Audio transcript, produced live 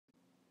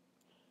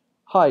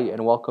Hi,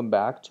 and welcome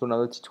back to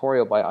another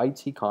tutorial by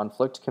IT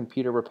Conflict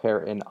Computer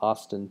Repair in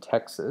Austin,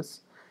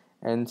 Texas.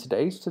 And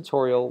today's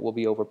tutorial will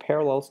be over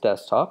Parallels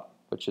Desktop,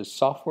 which is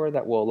software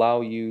that will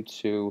allow you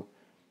to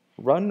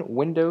run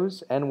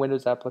Windows and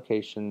Windows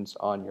applications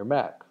on your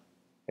Mac.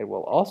 It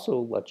will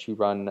also let you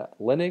run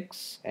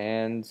Linux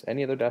and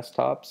any other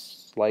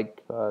desktops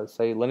like,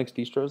 say, Linux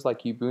distros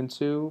like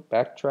Ubuntu,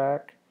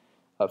 Backtrack,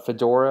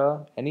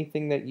 Fedora,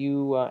 anything that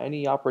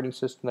any operating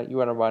system that you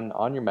want to run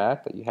on your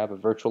Mac that you have a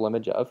virtual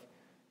image of.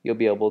 You'll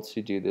be able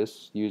to do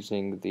this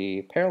using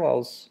the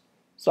Parallels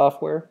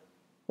software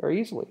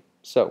very easily.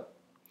 So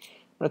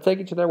I'm going to take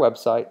you to their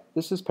website.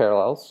 This is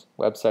Parallels.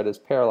 Website is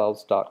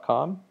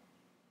parallels.com.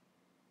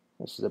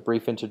 This is a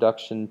brief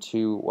introduction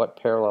to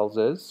what Parallels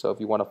is. So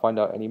if you want to find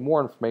out any more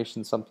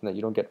information, something that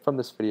you don't get from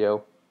this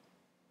video,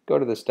 go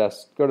to this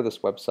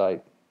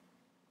website,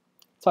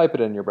 type it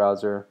in your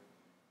browser,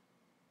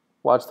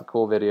 watch the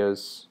cool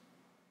videos,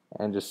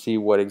 and just see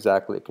what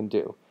exactly it can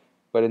do.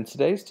 But in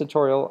today's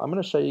tutorial, I'm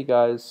going to show you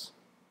guys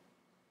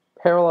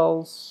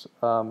Parallels.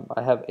 I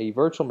have a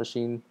virtual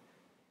machine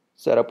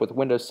set up with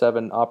Windows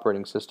 7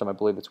 operating system. I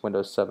believe it's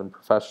Windows 7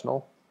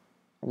 Professional.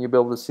 And you'll be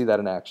able to see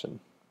that in action.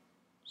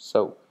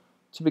 So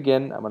to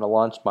begin, I'm going to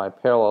launch my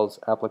Parallels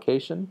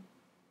application.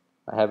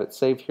 I have it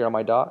saved here on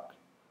my dock.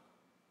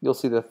 You'll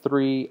see the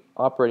three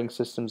operating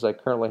systems I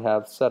currently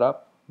have set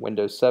up: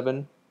 Windows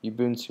 7,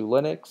 Ubuntu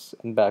Linux,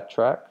 and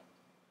Backtrack.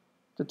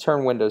 To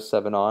turn Windows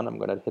 7 on, I'm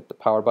going to hit the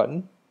power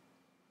button.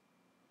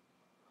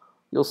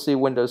 You'll see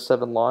Windows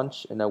 7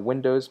 launch in a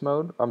window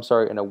mode.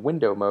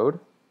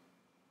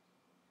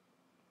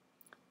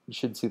 You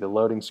should see the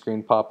loading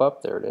screen pop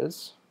up. There it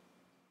is.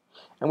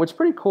 And what's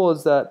pretty cool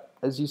is that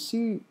as you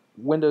see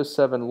Windows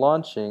 7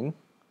 launching,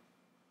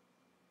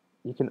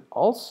 you can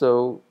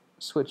also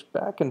switch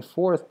back and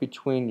forth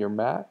between your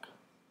Mac,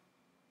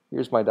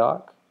 here's my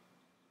dock,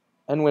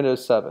 and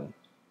Windows 7.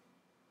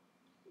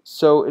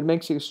 So it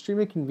makes it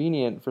extremely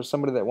convenient for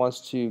somebody that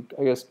wants to,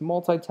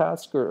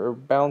 multitask or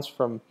bounce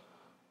from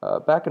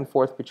back and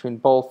forth between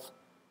both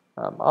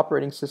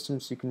operating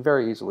systems. You can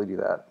very easily do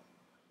that.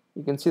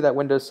 You can see that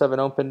Windows 7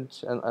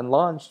 opened and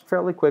launched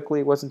fairly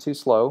quickly. It wasn't too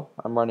slow.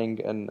 I'm running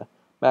an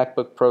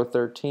MacBook Pro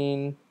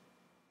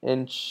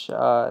 13-inch.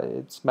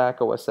 It's Mac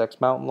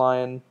OSX Mountain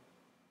Lion,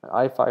 an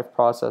i5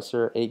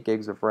 processor, 8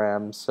 gigs of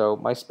RAM. So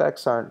my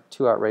specs aren't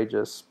too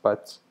outrageous,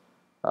 but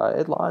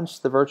it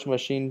launched the virtual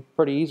machine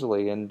pretty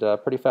easily and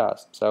pretty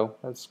fast. So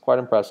that's quite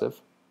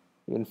impressive,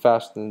 even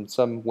faster than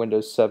some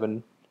Windows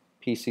 7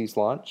 PCs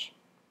launch,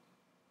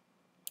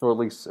 or at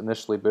least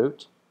initially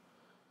boot.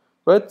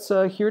 But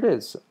here it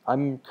is.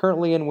 I'm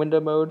currently in window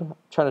mode,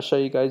 trying to show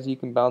you guys you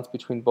can bounce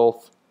between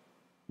both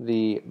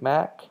the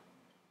Mac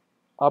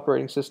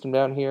operating system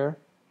down here,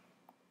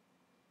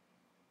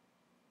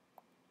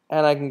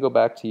 and I can go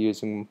back to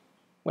using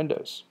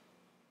Windows.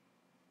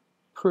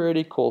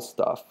 Pretty cool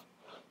stuff.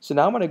 So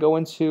now I'm going to go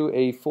into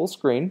a full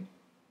screen.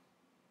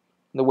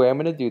 And the way I'm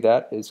going to do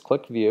that is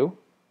click View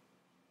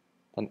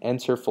and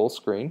enter full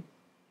screen.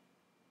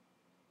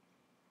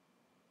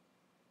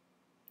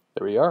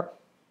 There we are.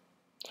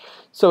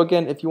 So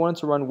again, if you wanted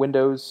to run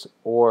Windows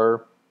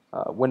or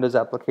Windows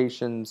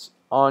applications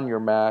on your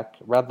Mac,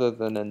 rather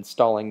than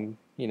installing,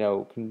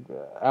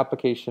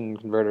 application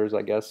converters,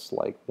 I guess,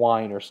 like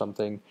Wine or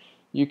something,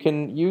 you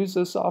can use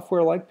a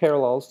software like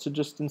Parallels to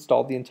just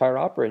install the entire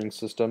operating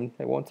system.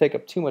 It won't take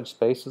up too much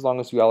space as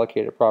long as you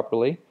allocate it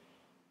properly,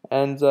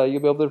 and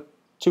you'll be able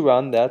to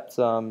run that,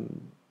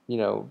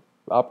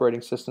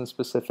 operating system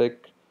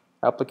specific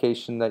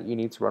application that you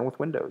need to run with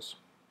Windows.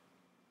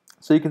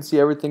 So you can see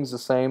everything's the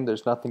same.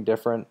 There's nothing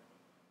different.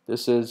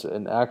 This is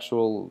an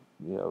actual,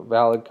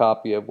 valid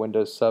copy of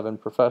Windows 7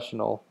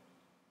 Professional.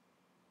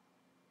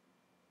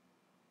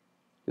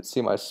 You can see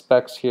my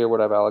specs here,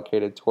 what I've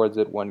allocated towards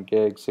it: 1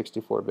 gig,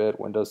 64-bit,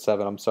 Windows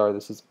 7. I'm sorry,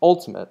 this is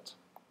Ultimate,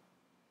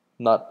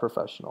 not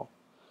Professional.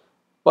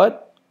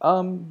 But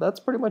that's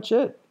pretty much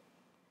it.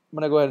 I'm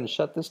going to go ahead and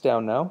shut this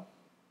down now.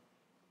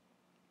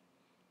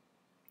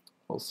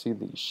 We'll see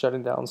the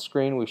shutting down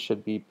screen. We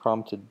should be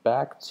prompted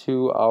back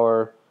to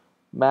our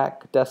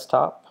Mac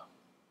desktop.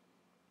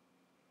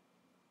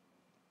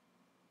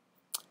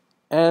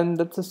 And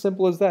that's as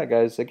simple as that,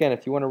 guys. Again,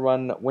 if you want to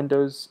run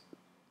Windows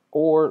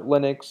or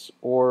Linux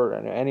or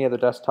any other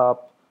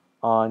desktop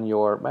on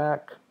your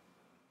Mac,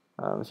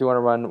 if you want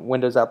to run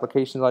Windows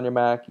applications on your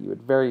Mac, you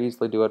would very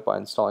easily do it by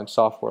installing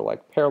software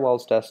like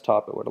Parallels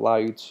Desktop. It would allow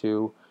you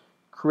to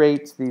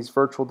create these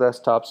virtual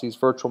desktops, these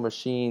virtual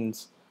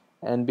machines,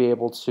 and be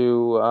able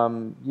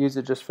to use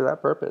it just for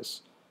that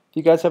purpose. If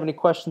you guys have any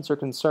questions or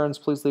concerns,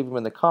 please leave them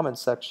in the comments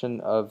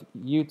section of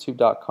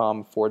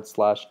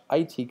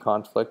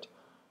youtube.com/itconflict.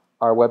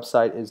 Our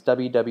website is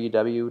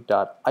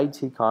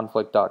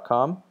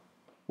www.itconflict.com.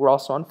 We're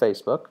also on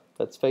Facebook.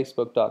 That's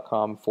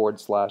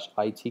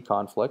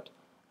facebook.com/itconflict.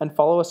 And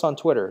follow us on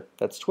Twitter.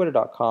 That's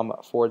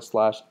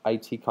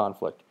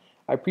twitter.com/itconflict.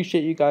 I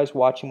appreciate you guys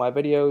watching my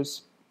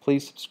videos.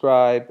 Please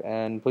subscribe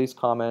and please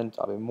comment.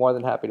 I'll be more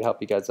than happy to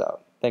help you guys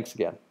out. Thanks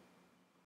again.